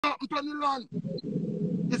happen upon the land.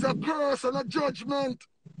 It's a curse and a judgment.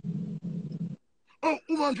 Oh,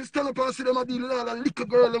 woman just stand up and see them a deal with all a little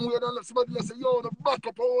girl and weird and somebody just say, yo, the back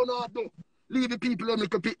up, oh, no, do. Leave the people and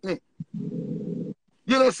make a picnic.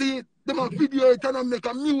 You know, see, them a video it and make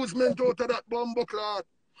amusement out of that bumbo clot.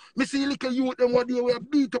 Me see little youth them one day where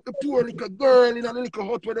beat up the poor little girl in a little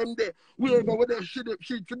hut with them there. Wherever where they should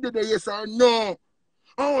did it, yes or no.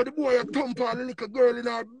 Oh, the boy a thump all the little girl in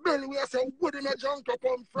her belly. We say, where did my junk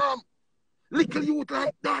come from? Little youth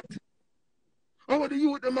like that. Oh, the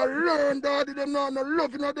youth them a learn, daddy, them not no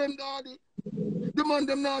loving of them, daddy. The man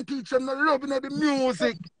them not teach them no loving of the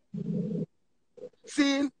music.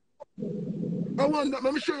 See? I wonder,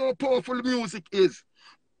 let me show you how powerful the music is.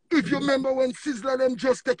 If you remember when Sizzler them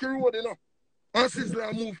just take a road, you know, and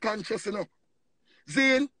Sizzler move conscious, you know.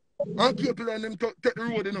 Zane and Capel and them take the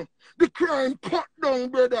road, you know. The crime cut down,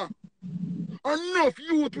 brother. Enough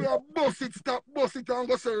youth will bust it, stop bust it, and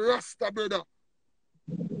go say Rasta, brother.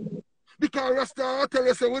 Because Rasta tell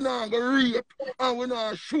us we not go rape and we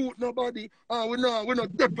not shoot nobody and we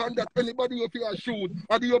not depend that anybody if you shoot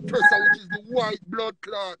or the oppressor, which is the white blood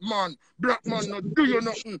clot man. Black man not do you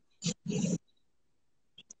nothing.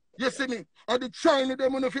 You see me? And the China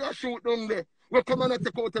them when if you shoot down there, we come and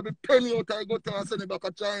take out every penny out I go to and send it back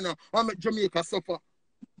to China and make Jamaica suffer.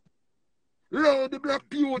 Lord the black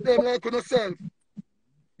people them like on yourself.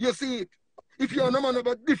 You see it? If you're no man of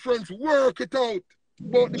a difference, work it out.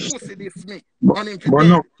 But the pussy this me. But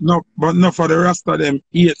no for the rest of them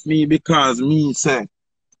hate me because me say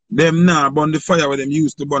them now burn the fire where them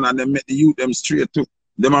used to burn and them make the youth them straight too.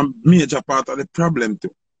 Them a major part of the problem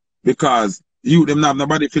too. Because you them not have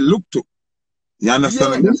nobody to look to. You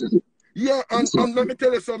understand? Yeah, and let me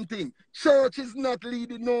tell you something. Church is not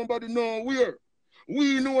leading nobody nowhere.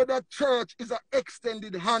 We know that church is an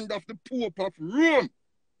extended hand of the Pope of Rome.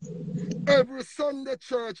 Every Sunday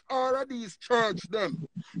church, all of these church them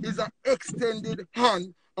is an extended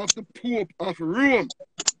hand of the Pope of Rome.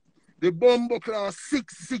 The Bumbo Class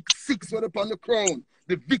 666 went upon the crown.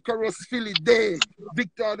 The Vicarus Philly Dave,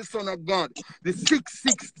 Victor the Son of God. The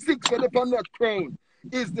 666 went upon that crown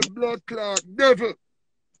is the blood clot devil.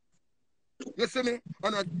 You see me?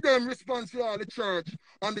 And a them response to all the church.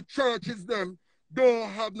 And the churches them don't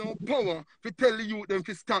have no power to tell the youth them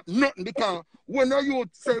to stop nothing because when a youth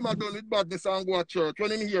say my done with badness and go to church,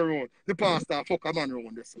 when him hear around, the pastor fuck a man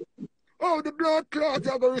around this. Oh, the blood clot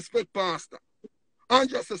have a respect pastor. And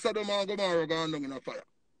just a Sodom and Gomorrah gone down in a fire.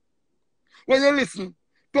 When you listen,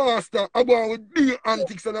 pastor are going with big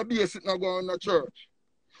antics and a base sitting go in the church.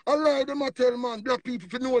 I lie them a tell man, black people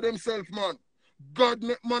to know themselves, man. God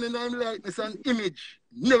make man in him likeness and image.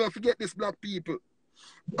 Never forget this, black people.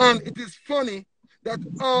 And it is funny that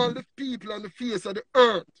all the people on the face of the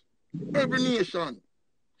earth, every nation,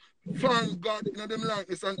 find God in them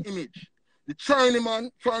likeness and image. The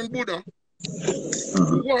Chinaman find Buddha.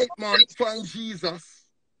 The white man find Jesus.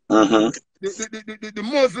 The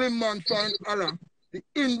Muslim man find Allah. The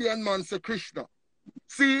Indian man say Krishna.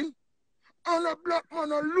 See? And a black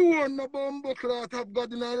man alone, no bumbo clot have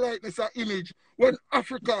God in a likeness and image. When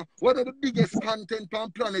Africa, one of the biggest continent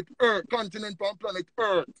on planet Earth,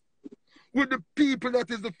 with the people that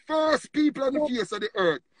is the first people on the face of the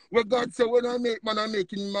earth, where God said, when I make man, I'm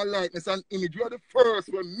making my likeness and image. We are the first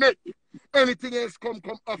we make. Anything else come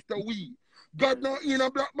after we. God not in a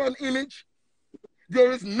black man image.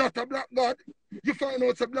 There is not a black God. You find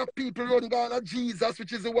out some black people run God of Jesus,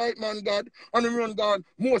 which is the white man God, and they run God,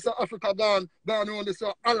 most of Africa gone around this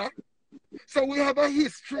Allah. So we have a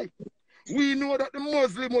history. We know that the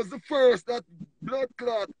Muslim was the first that blood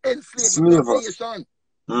clot enslaved the black nation.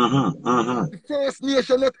 The first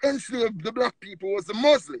nation that enslaved the black people was the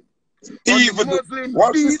Muslim. Even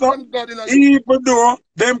though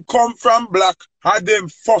them come from black, had them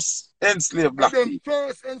first enslaved black people.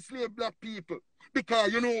 First enslaved black people.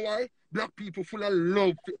 Because you know why? Black people full of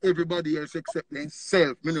love for everybody else except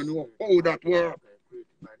themselves. I don't know how that works.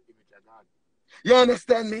 You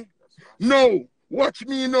understand me? No. Watch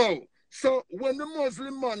me now. So when the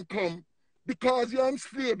Muslim man come, because you're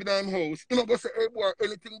enslaved in him house, you know, go say, hey boy,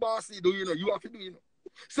 anything bossy do, you know, you have to do, you know.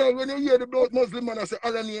 So when you hear the Muslim man, I say,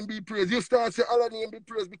 Allah name be praised, you start say, Allah name be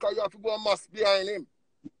praised because you have to go and mass behind him.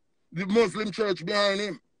 The Muslim church behind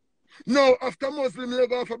him. Now, after Muslim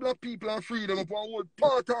leg off of black people and freedom upon whole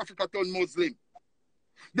part of Africa turn Muslim.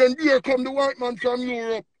 Then there come the white man from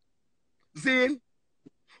Europe. Zane,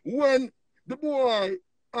 when the boy,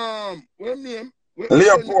 what name?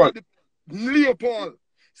 Leopold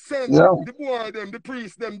send the boy them, the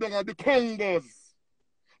priest them down at the Congos.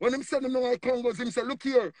 When him send them down at the Congos, him say, look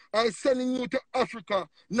here, I'm sending you to Africa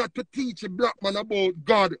not to teach a black man about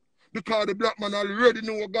God, because the black man already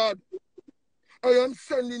know God. I am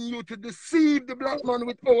sending you to deceive the black man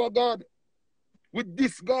with our God, with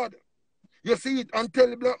this God. You see it, and tell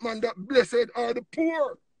the black man that blessed are the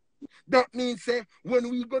poor. That means when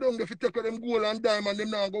we go down there, if you take them gold and diamond, them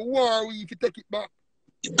now go war we if you take it back.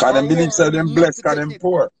 Because them Or believe war say we them not blessed to because take them it.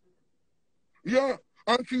 poor. Yeah,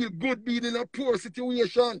 and feel good being in a poor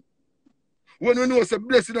situation. When we know it's a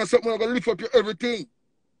blessing and something going to lift up your everything.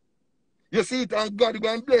 You see it, and God is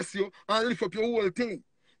going to bless you and lift up your whole thing.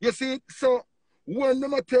 You see it? So, when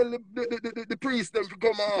them tell the priests them to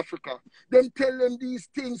come to Africa, them tell them these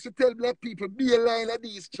things to tell black people, be a line of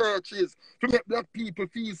these churches, to make black people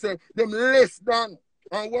feel say them less than,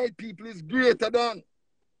 and white people is greater than.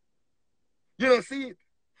 You know, see it?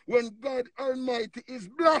 When God Almighty is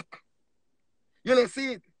black, you know,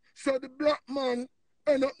 see it? So the black man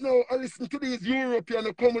end up now and listen to these Europeans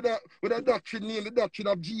who come with a doctrine named the doctrine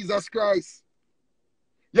of Jesus Christ.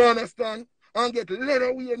 You understand? And get led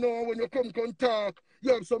away now when you come talk.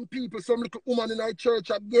 You have some people, some little woman in our church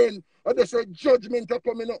again, and they say judgment are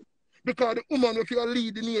coming up. Because the woman, if you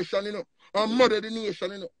lead the nation, you know, and mother the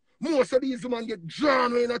nation, you know. Most of these women get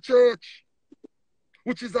drawn in a church,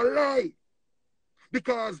 which is a lie.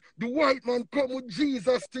 Because the white man come with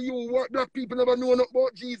Jesus to you, what black people never know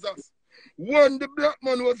about Jesus. When the black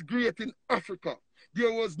man was great in Africa,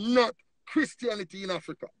 there was not Christianity in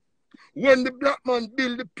Africa. When the black man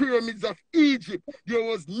built the pyramids of Egypt, there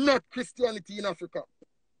was not Christianity in Africa.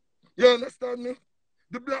 You understand me?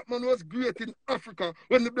 The black man was great in Africa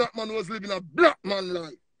when the black man was living a black man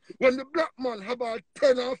life. When the black man had about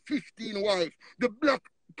 10 or 15 wives, the black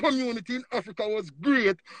community in Africa was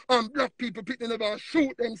great, and black people never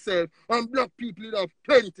shoot themselves, and black people did have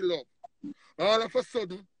plenty love. All of a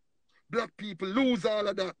sudden, black people lose all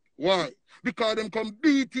of that. Why? Because them come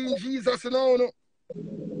beating Jesus and all.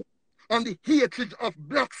 And the hatred of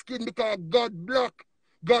black skin because God black.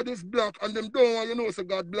 God is black, and them don't want you know so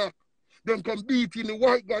God black. Them come beating the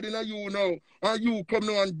white God in you now, and you come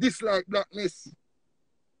now and dislike blackness.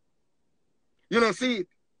 You know, see it?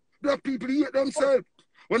 Black people hate themselves.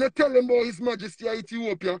 When they tell them about His Majesty of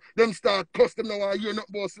Ethiopia, them start cuss them now and hear not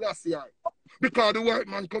about Selassie. Because the white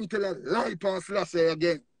man come tell a lie upon Selassie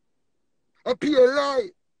again. A pure lie,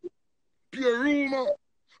 pure rumor.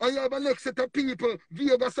 And you have a next set of people,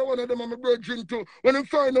 Vegas, one of them I'm a virgin to. When they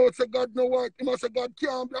find out say God no white, he must say God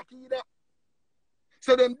can't black either.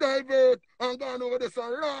 So them divert and gone over this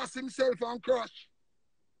and lost himself and crash.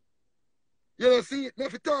 You know, see it?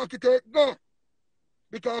 If you talk it, go.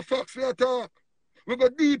 Because facts we talk. We go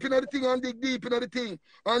deep into the thing and dig deep into the thing.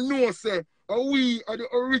 And know, say, we are the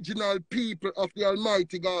original people of the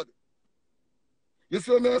Almighty God. You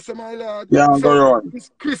see what I say, my lord? Yeah, go So, on. it's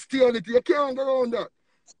Christianity. You can't go around that.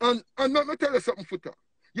 And let me tell you something, Foota.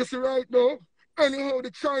 You see right now, anyhow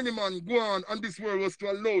the Chinaman go on and this world was to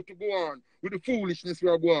allow to go on with the foolishness we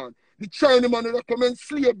are going on. The Chinaman will come and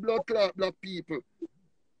slave blood clot black people.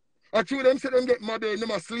 And through them say them get mad and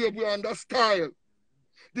them a slave we under style.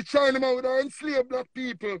 The Chinaman would enslave black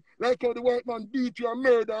people like how the white man beat you and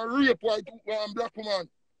murder and rape white and black woman.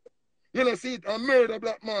 You know, see it, and murder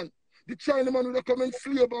black man. The Chinaman would come and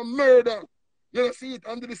slave and murder. You know, see it,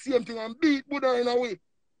 and do the same thing and beat Buddha in a way.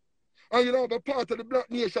 And you know, the part of the black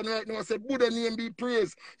nation right now, I say, Buddha name be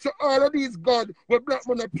praised. So all of these God, what black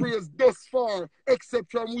man have praised thus far,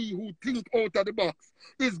 except from we who think out of the box,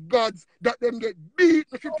 is gods that them get beat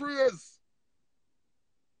if you praise.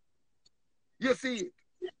 You see it?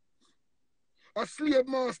 A slave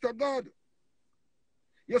master God.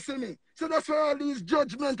 You see me? So that's why all these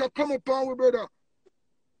judgments are come upon we, brother.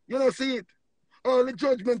 You know, see it? All the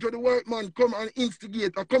judgment where the white man come and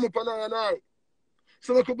instigate are come upon I and I.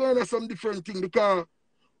 So we could go on some different thing because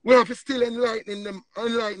we have to still enlighten them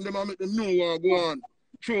and make them know what go on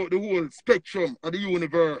through the whole spectrum of the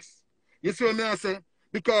universe. You see what I say?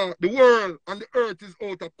 Because the world and the earth is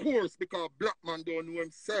out of course because black man don't know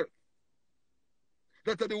himself.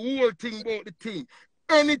 That's the whole thing about the thing.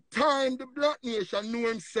 Anytime the black nation know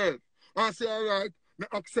himself and say, all right, me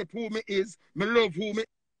accept who me is, me love who me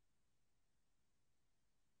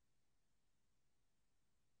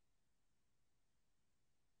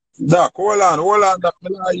Doc, hold on, Doc. Me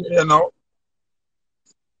not hear you now.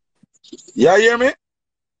 You hear me?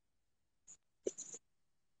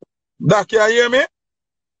 Doc, you hear me?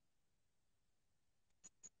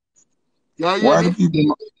 You hear Why the me?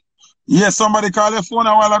 people? Yeah, somebody called your phone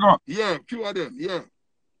a while ago. Yeah, few of them, yeah.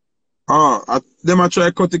 Oh, them a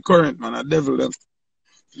try cut the current, man. A devil them.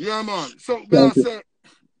 Yeah, man. So, when I Thank you. say,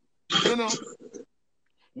 you know,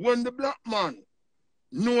 when the black man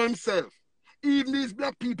know himself, even these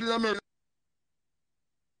black people in America,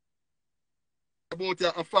 about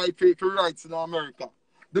a fight for rights in America.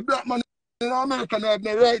 The black man in America don't have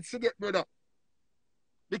no rights to get, brother.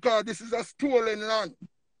 Because this is a stolen land.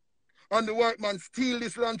 And the white man steal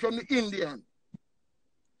this land from the Indian.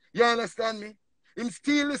 You understand me? Him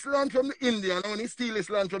steal this land from the Indian. And when he steal this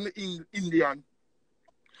land from the Indian,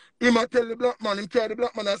 he might tell the black man, him carry the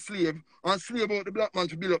black man as slave, and slave out the black man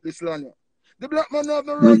to build up this land. The black man have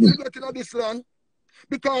no right to get into this land,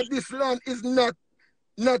 because this land is not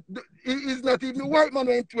even the white man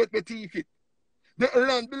went to it with teeth it. The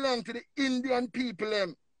land belongs to the Indian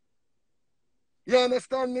people. You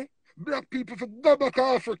understand me? Black people for go back to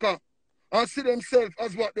Africa and see themselves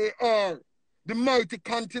as what they are. The mighty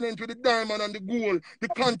continent with the diamond and the gold. The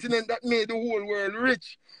continent that made the whole world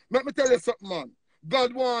rich. Let me tell you something, man.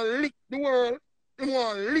 God want to lick the world. He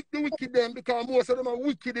want to lick the wicked them, because most of them are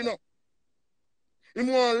wicked enough. He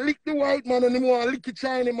want to lick the white man and he want to lick the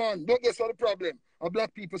Chinese man. But guess what the problem? Our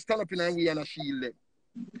black people stand up in and we and a shield them.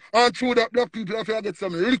 And through that, black people have to get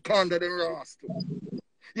some lick under them rust.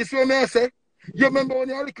 You see what I say? You remember when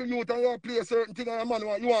you're a little youth and you play a certain thing and a man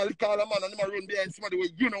you want to lick all a man and you run behind somebody where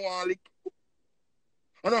you don't want to lick.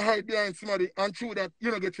 And I hide behind somebody, and through that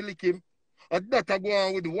you don't get to lick him. And that I go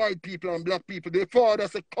on with the white people and black people. The father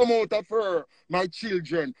said, come out of her, my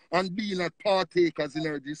children, and be not partakers in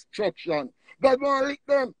her destruction. God want to lick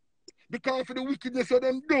them. Because for the wickedness of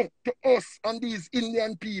them do to us and these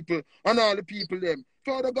Indian people and all the people them.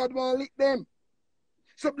 Father God want to lick them.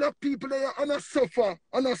 So black people they are and suffer,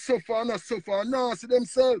 and suffer, and suffer, and now see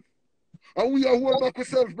themselves. And we are hold back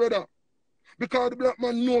ourselves, brother. Because the black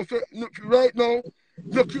man knows right now,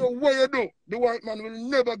 look here what you do, the white man will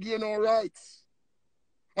never gain no rights.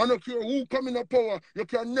 And look here who come in the power, you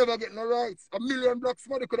can never get no rights. 1 million black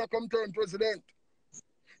somebody could have come turn president.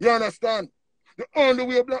 You understand? The only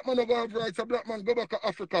way a black man will have rights, a black man go back to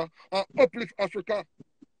Africa and uplift Africa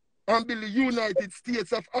and build the United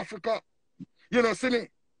States of Africa. You know, see me?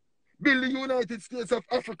 Build the United States of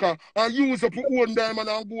Africa and use up your own diamond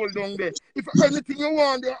and gold down there. If anything you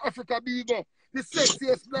want there, Africa big up. The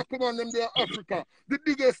sexiest black woman them there, Africa. The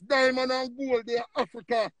biggest diamond and gold there,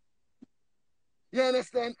 Africa. You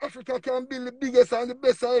understand? Africa can build the biggest and the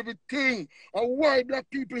best of everything. And why black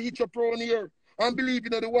people hitch up around here and believe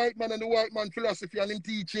in the white man and the white man philosophy and him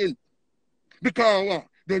teaching? Because what?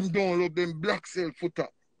 Them don't love them black self Foota.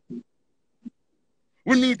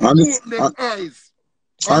 We need to open them eyes.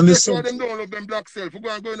 And guess why them don't love them black self? We're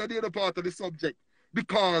going to go into the other part of the subject.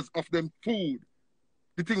 Because of them food.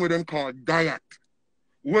 The thing with them called diet.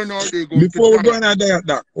 When are they going before to we go on a diet,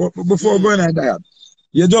 Doc, before we go on a diet,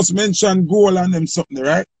 you just mentioned gold and them something,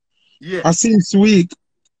 right? Yeah. And since week,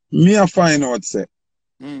 me I find out, say,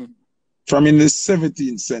 from in the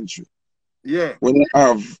 17th century, yeah, when you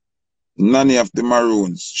have Nanny of the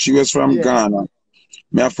Maroons, she was from Ghana.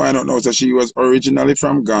 Me I find out now that she was originally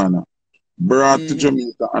from Ghana, brought to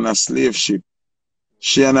Jamaica on a slave ship.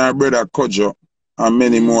 She and her brother Kojo and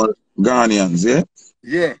many more Ghanaians, yeah?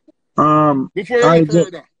 Yeah. Before you go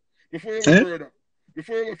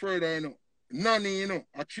further, you know, Nanny, you know,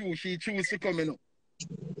 she choose to come, you know.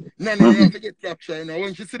 Nanny, you have to get captured, you know.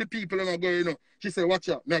 When she see the people and I go, you know, she say, watch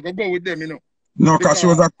out, me I go with them, you know. No, because she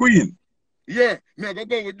was a queen. Yeah, me I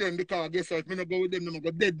go with them because guess what, if me not go with them, I go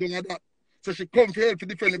dead down at that. So she come for help to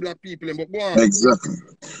defend the black people, but go on. Exactly.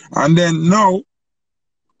 And then now, a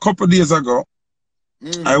couple of days ago,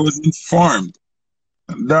 I was informed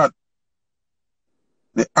that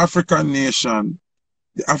the African nation,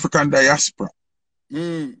 the African diaspora,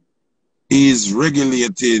 is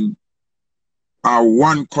regulating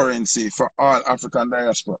one currency for all African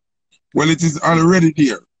diaspora. Well, it is already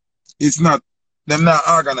there. It's not, them not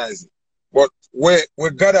organizing. But where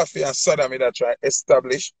Gaddafi and Saddam that try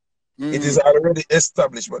establish, it is already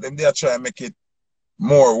established, but them they are trying to make it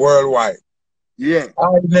more worldwide. Yeah.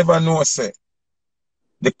 I never know, say,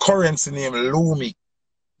 the currency name Lumi.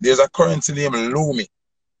 There's a currency name Lumi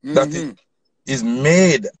that is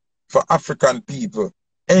made for African people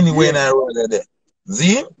anywhere in the world there.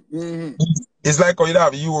 See? It's like how you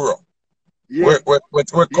have Euro. Yeah.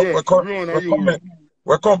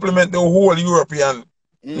 We complement the whole European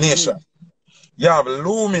nation. You have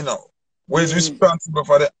Lumi now, who is responsible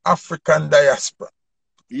for the African diaspora.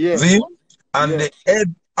 Yeah. See? And the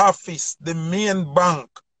head office, the main bank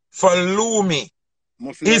for Lumi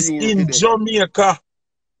is in Jamaica.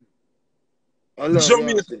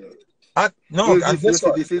 Jamaica.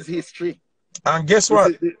 This is history. And guess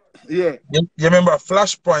what? You remember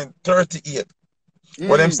Flashpoint 38?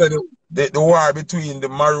 When them said the war between the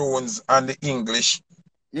Maroons and the English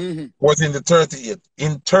was in the 38.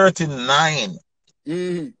 In 39,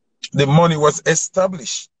 the money was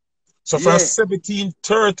established. So from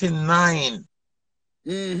 1739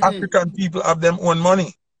 African people have their own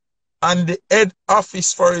money. And the head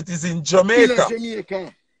office for it is in In Jamaica.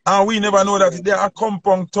 Jamaica. And we never know that they are a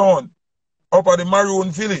compound town up at the Maroon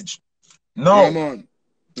village. Yeah, Now, man.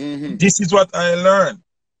 this is what I learned.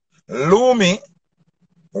 Lumi,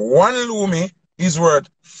 one Lumi is worth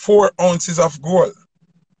 4 ounces of gold.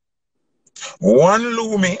 One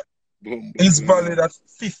Lumi is valued at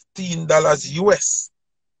 $15 US.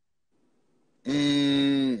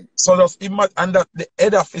 So just imagine, and that the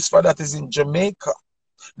head office for that is in Jamaica.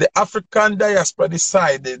 The African diaspora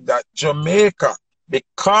decided that Jamaica,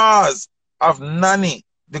 because of Nanny,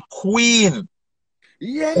 the queen,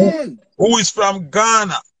 who is from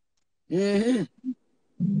Ghana,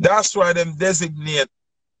 that's why them designate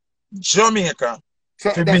Jamaica.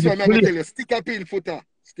 So that's why I'm going to tell you, stick up in, Foota.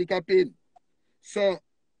 Stick up in. So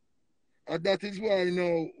that is why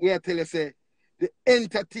we are telling you, say, the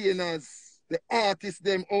entertainers, the artists,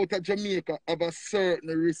 them out of Jamaica have a certain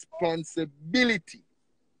responsibility.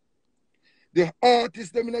 The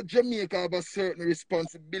artists, them in Jamaica have a certain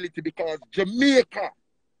responsibility because Jamaica,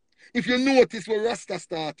 if you notice where Rasta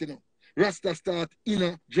start, Rasta start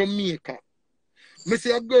in Jamaica. Me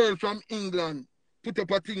see a girl from England put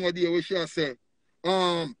up a thing where she say,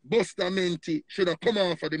 Bustamante should have come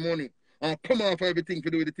off for the money. Come off for everything to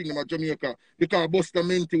do with the thing about Jamaica. Because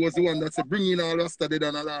Bustamante was the one that said, bring in all Rasta dead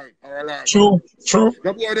and alive. True, true.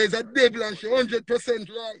 That boy, there's a devil and she 100%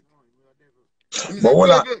 right. But hold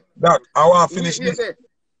on, Doc, I want to finish this.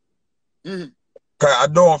 I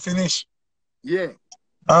don't finish. Yeah.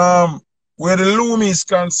 Where the Lumi is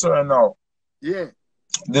concerned now. Yeah.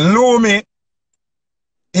 The Lumi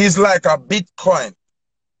is like a Bitcoin.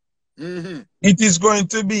 It is going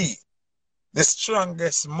to be the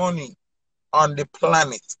strongest money on the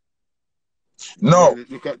planet. Now,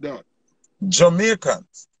 look at that.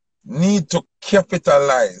 Jamaicans need to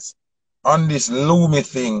capitalize on this Lumi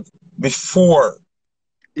thing before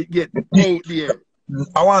it gets out there.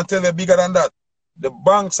 I want to tell you bigger than that. The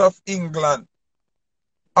banks of England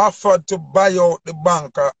offered to buy out the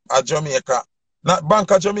Bank of Jamaica. Not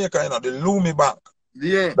Bank of Jamaica, the Lumi Bank.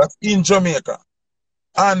 Yeah. That's in Jamaica.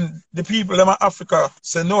 And the people in Africa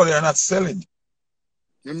say no, they are not selling.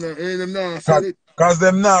 Them not sell it. Because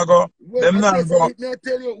them now go. Well, I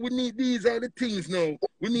tell you, we need these are the things now.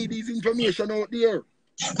 We need these information out there.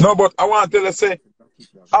 No, but I want to tell you, say,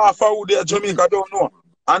 half of who they are Jamaica don't know.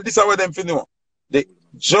 And this is what them know. The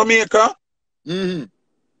Jamaica,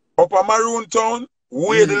 Upper Maroon Town,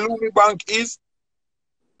 where the Lumi Bank is,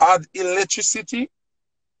 had electricity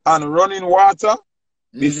and running water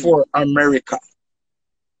before America.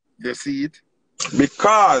 You see it?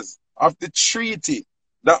 Because of the treaty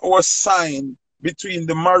that was signed between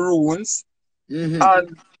the Maroons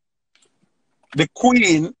and the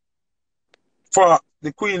Queen, for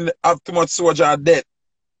the Queen have too much soldier dead.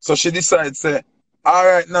 So she decided, say, all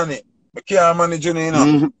right, Nanny, we can't manage you,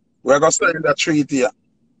 we're going to sign that treaty here.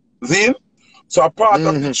 See? So a part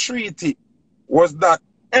of the treaty was that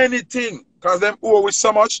anything, because them owe with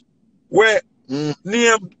so much, where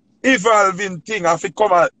name evolving thing have to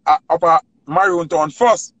come up a Maroon Town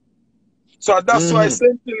first. So that's why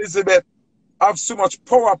St. Elizabeth have so much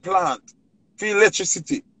power plant for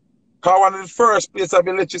electricity. Because one of the first place of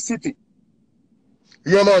electricity.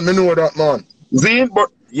 Yeah, man, I know that, man. See? But,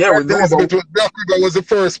 yeah, we know Elizabeth Black River was the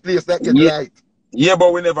first place that get right. Yeah,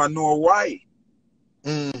 but we never know why.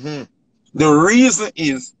 The reason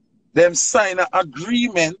is them sign an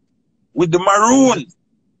agreement with the Maroons.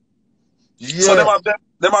 Yeah. So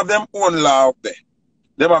them have them own law up there.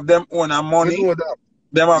 Them have them own money. You know that.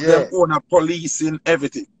 Them have them own policing,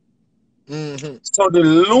 everything. So the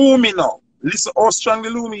Lumi now, listen how strong the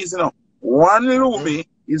Lumi is, One Lumi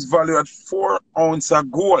is valued at 4 ounces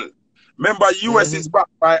of gold. Remember, US is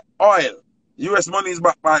backed by oil. US money is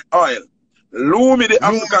backed by oil. Lumi, the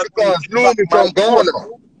African Lumi from Ghana.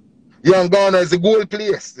 Yeah, and Ghana is the gold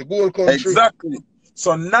place, the gold country. Exactly.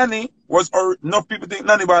 So Nanny was, no people think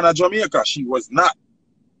Nanny was in Jamaica. She was not.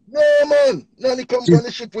 No, man. Nanny comes on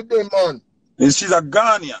the ship with them, man. She's a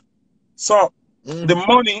Ghanaian. So the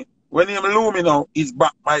money, when you Lumi now, is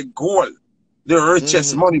backed by gold. The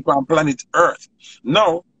richest money on planet Earth.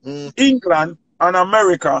 Now, England and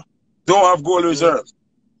America don't have gold reserves.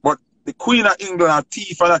 But the Queen of England a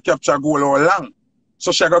thief and a capture gold all along.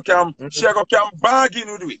 So she go can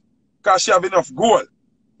bargain with it. Because she have enough gold.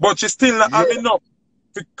 But she still not have enough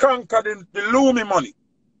to conquer the Lumi money.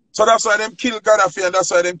 So that's why them kill Gaddafi and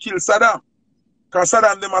that's why them kill Saddam. Because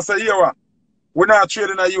Saddam them a say, here what? We're not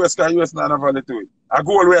trading in the US because US not have value to it. A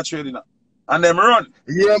gold we are trading at. And them run.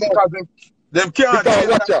 Yeah, because them can't trade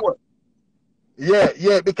in gold.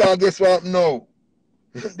 Yeah, because guess what? No.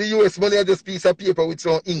 The US money is just a piece of paper with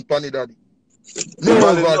some ink on it, daddy. No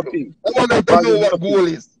Value value. nothing. I want them to Value know what nothing. gold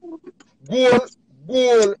is.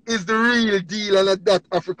 Gold is the real deal and that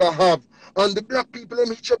Africa have. And the black people them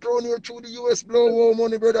hitch up around here through the US blow war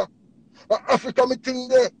money, brother. Africa me thing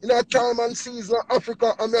there in a time and season of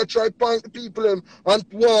Africa, and me try point the people them and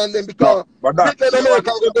warn them No, because but that, Britain and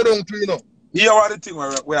America go down to, you know. here are the thing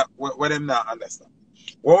where them not understand.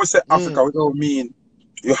 When we say Africa, we don't mean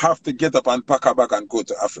you have to get up and pack a bag and go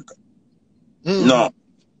to Africa. No.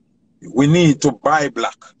 We need to buy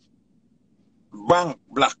black, bank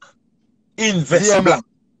black, invest black.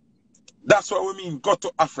 That's what we mean, go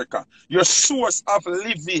to Africa. Your source of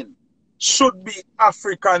living should be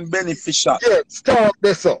African beneficial. Yeah, start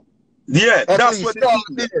this up. Yeah, that's what it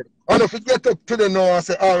means. And if you get up to the now and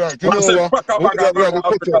say, all right, you know what? Pack a bag and go to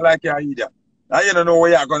Africa like you're idiot. Now you don't know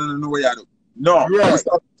where you're going to know what you do. No, we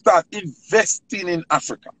start investing in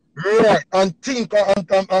Africa. Right, and think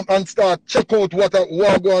and start check out what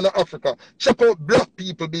go on in Africa. Check out black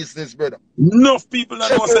people business, brother. Enough people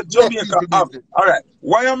that know that Jamaica have. All right,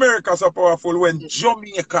 why America so powerful when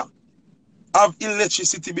Jamaica have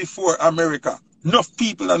electricity before America? Enough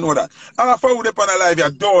people that know that. And if I would upon alive,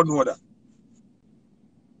 you don't know that.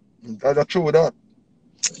 That's true that.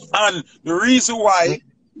 And the reason why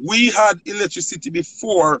we had electricity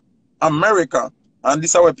before America, and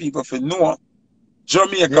this is how people for know,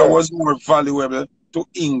 Jamaica was more valuable to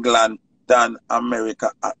England than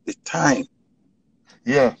America at the time.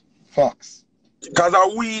 Yeah, facts. Because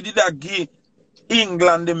we did give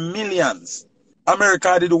England the millions.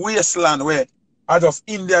 America did the wasteland where I just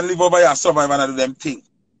Indian live over here, survive and do them thing.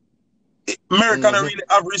 America don't really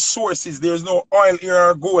have resources. There's no oil here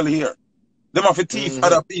or gold here. Them have to thief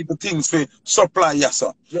other people things for supply, yes,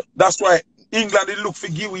 sir. That's why England they look for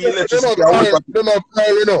give we electricity. Them have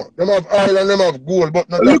oil, you know. Them have oil and them have gold, but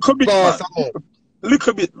not little bit, man.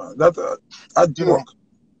 Little bit, man. That's a joke.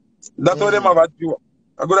 That's what them have a joke.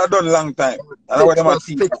 I could have done long time. And what them have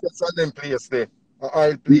Texas and them place there.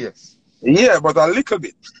 Oil place. Yeah, but a little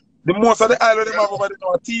bit. The most of the oil them have over there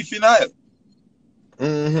are thief in oil.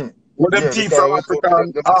 With them thief from Africa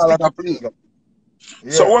and all other places.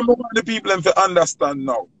 Yeah. So when we want the people to understand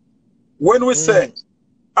now, when we say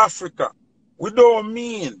Africa, we don't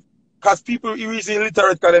mean because people are easily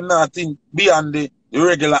illiterate because they're not think beyond the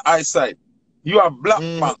regular eyesight. You have black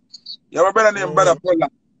banks. You have a brother named Brother Paula.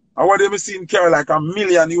 And what they've seen carry like $1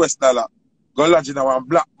 million US go lodge in a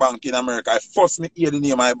black bank in America. I first me hear the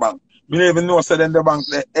name of my bank. Me don't even know so then the bank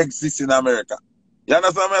they exist in America. You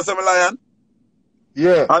understand me, I say, Lion?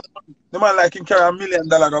 Yeah. And the man like him carry $1 million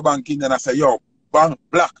go bank in and I say, yo, bank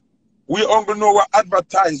black. We only know what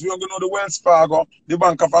advertise. We only know the Wells Fargo, the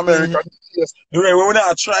Bank of America. We're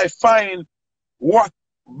not try find what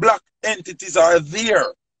black entities are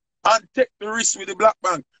there and take the risk with the black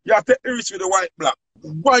bank. You have to take the risk with the white black.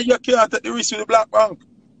 Why you can't take the risk with the black bank?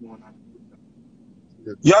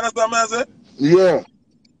 You understand what I say? Yeah.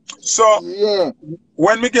 So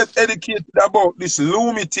when we get educated about this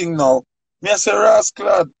Lumi thing now, me I say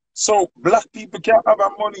rascal. So black people can't have a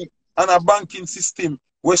money and a banking system.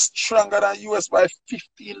 We're stronger than US by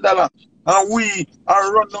 $15. And we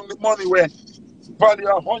are running the money where value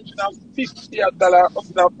 $150,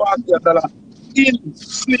 $140 in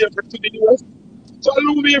slavery to the US. So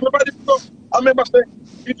Lumi, everybody go. I remember saying,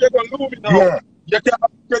 if you go Lumi now, you can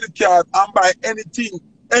have a credit card and buy anything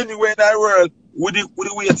anywhere in the world with the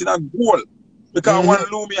weight in a gold. Because one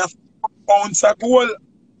Lumi has 4 ounces of gold.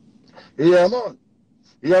 Yeah, man.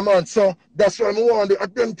 Yeah, man. So that's why I want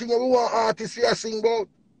them thing we want artists here sing about.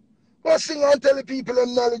 But sing and tell the people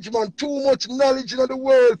them knowledge, man. Too much knowledge in the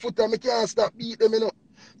world, Foota. I can't stop beat them, you know.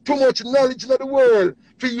 Too much knowledge in the world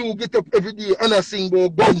for you get up every day and I sing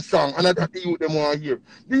about gun song and that the youth them want to hear.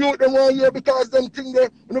 The youth them want to hear because them thing there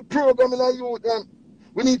in the program in the youth them.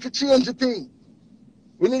 We need to change the thing.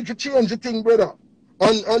 We need to change the thing, brother.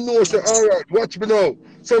 And know say, all right, watch me now.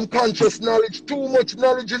 Some conscious knowledge, too much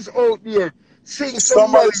knowledge is out there. Sing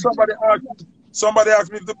somebody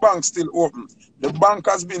asked me if the bank still open. The bank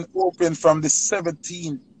has been open from the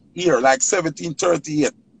 17th year, like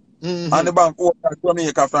 1738. And the bank opened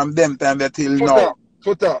Jamaica from them time till now.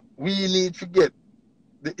 Foota, we need to get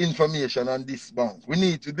the information on this bank. We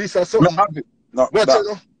need to. This is something. No,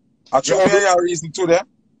 I show me a reason to them.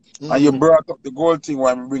 And you brought up the gold thing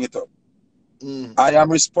when I bring it up. I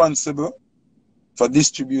am responsible for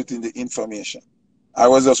distributing the information. I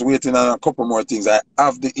was just waiting on a couple more things. I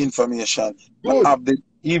have the information. I have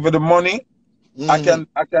even the money. I can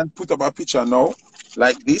put up a picture now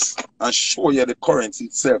like this and show you the currency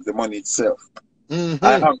itself, the money itself.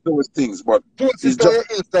 I have those things, but it's just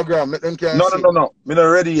Instagram. No. We're not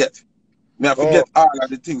ready yet. Me have to get all of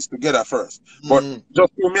the things together first. But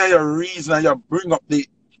just to me your reason and you bring up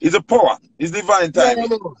it's a power. It's divine timing.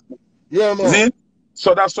 Yeah, man. See?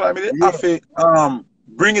 So that's why I have to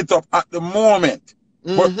bring it up at the moment.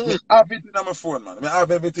 But I have it in my phone, man. I have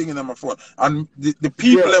everything in my phone. And the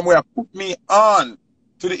people them where put me on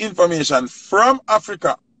to the information from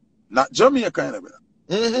Africa, not Jamaica.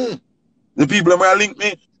 The people them where link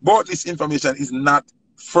me about this information is not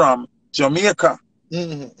from Jamaica.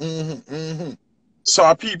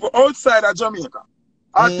 So people outside of Jamaica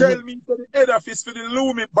are telling me that the head office for the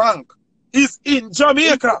Lumi Bank is in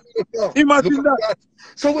Jamaica. Imagine that.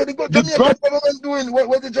 So what the Jamaican government doing?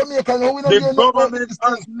 What the Jamaican? The government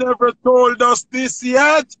has never told us this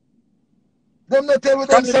yet. Them not tell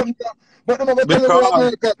them something, but them are tell you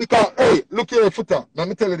America because hey, look here, Foota. Let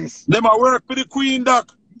me tell you this. Them are work for the Queen,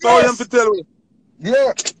 Doc. So I am to tell you.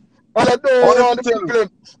 Yeah. And I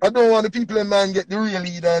don't want the people in man get the real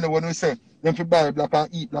leader and when we say them to buy black and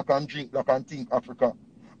eat black and drink black and think Africa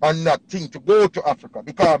and not think to go to Africa.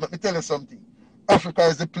 Because let me tell you something. Africa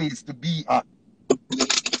is the place to be at.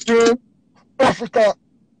 So Africa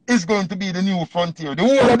is going to be the new frontier. The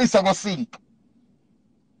whole of this are going to sink.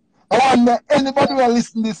 I wonder anybody who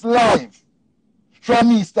listen to this live from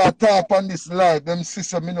me start talk on this live, them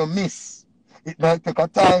sister me no miss. It might take a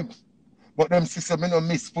time. But them sister me no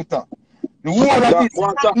miss Foota. The whole of this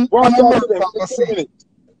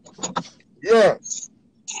yeah.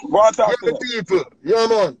 People. Yeah,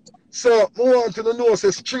 man. So, I want to know,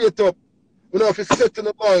 say straight up, we have to set in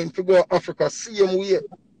the mind to go to Africa, same way.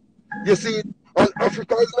 You see, and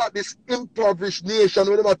Africa is not this impoverished nation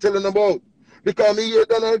what I'm telling about. Because me hear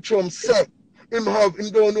Donald Trump say, him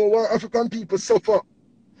don't know why African people suffer.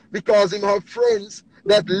 Because him have friends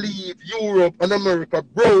that leave Europe and America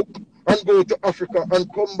broke and go to Africa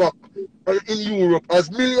and come back in Europe as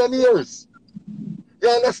millionaires. You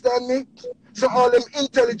understand me? So all them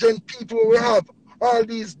intelligent people we have, all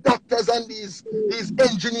these doctors and these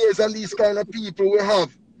engineers and these kind of people we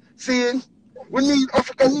have. See, we need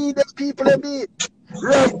Africa, need them people a bit.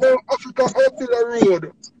 Right now, Africa have built a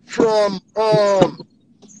road from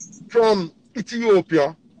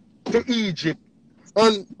Ethiopia to Egypt.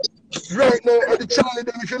 And right now, at the China,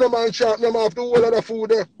 them, if you don't mind sharp, them have the whole of the food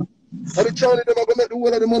there. At the China, them are going to make the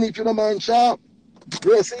whole of the money if you don't mind sharp.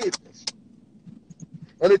 You see it?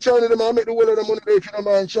 And the China, them are make the whole of the money there if you don't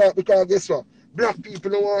mind sharp, because guess what? Black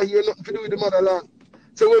people don't want to hear nothing to do with the motherland.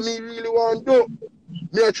 So what me really want to do,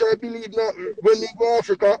 me I try to believe now, when me go to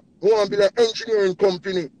Africa, I want to be like engineering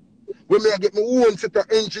company. When me I get my own set of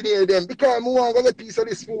engineer them, because I want to get a piece of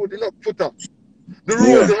this food in Foota. The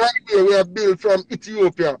road right here we have built from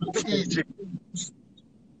Ethiopia to Egypt.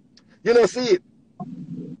 You know, see it?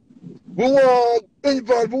 We want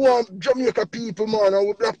involved, we want Jamaica people, man, and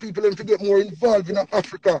we black people them to get more involved in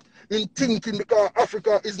Africa, in thinking, because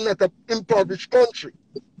Africa is not an impoverished country.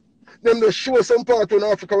 Them they show some part in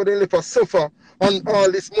Africa where they live for suffer and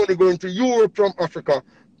all this money going to Europe from Africa.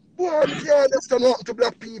 Boy, we can't understand what happened to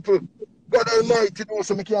black people. God Almighty knows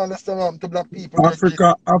so we can't understand what happened to black people.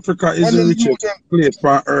 Africa is the richest place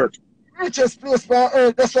on earth. Richest place on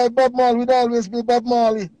earth. That's why Bob Marley would always be Bob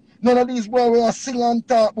Marley. None of these boys who are sing and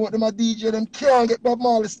talk about them a DJ, them can't get Bob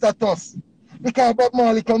Marley status. Because Bob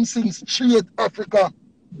Marley come sing straight Africa.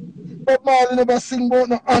 Bob Marley never sing about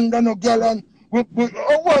no under no gallon.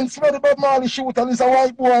 Once when the Bob Marley shoot and it's a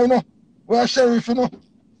white boy, you know. We're a sheriff, you know.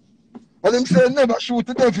 And him say never shoot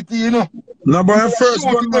the deputy, you know. No, but first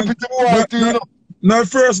gunman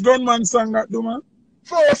song that do, man.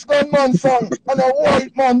 First gunman song and a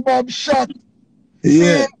white man Bob shot.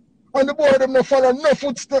 Yeah. See? And the boy them no follow no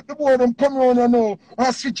footstep, the boy them come around and know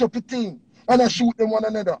and switch up the thing and I shoot them one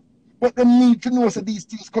another. But they need to know that these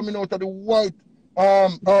things coming out of the white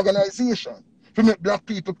organization to make black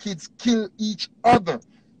people, kids kill each other.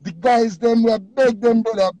 The guys them will beg them,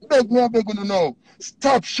 brother, beg me, I beg you know.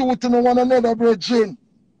 Stop shooting one another, brethren.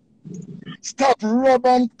 Stop rob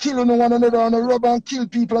and killing one another and rob and kill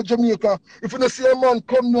people at Jamaica. If you don't see a man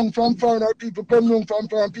come down from foreign or people come down from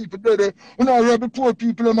foreign people dead, you don't rob the poor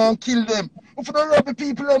people and kill them. If you don't rob the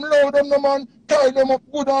people and load them, no man, tie them up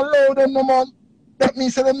good and load them, no man. That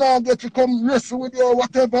means that they now get to come wrestle with you or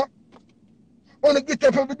whatever. On the get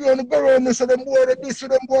up every day on the go around and say them boy they this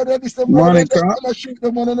with them boy they this them boy they and shoot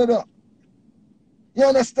them one another. You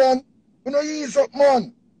understand? We don't ease up,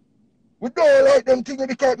 man. We don't like them things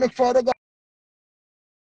because it make father God.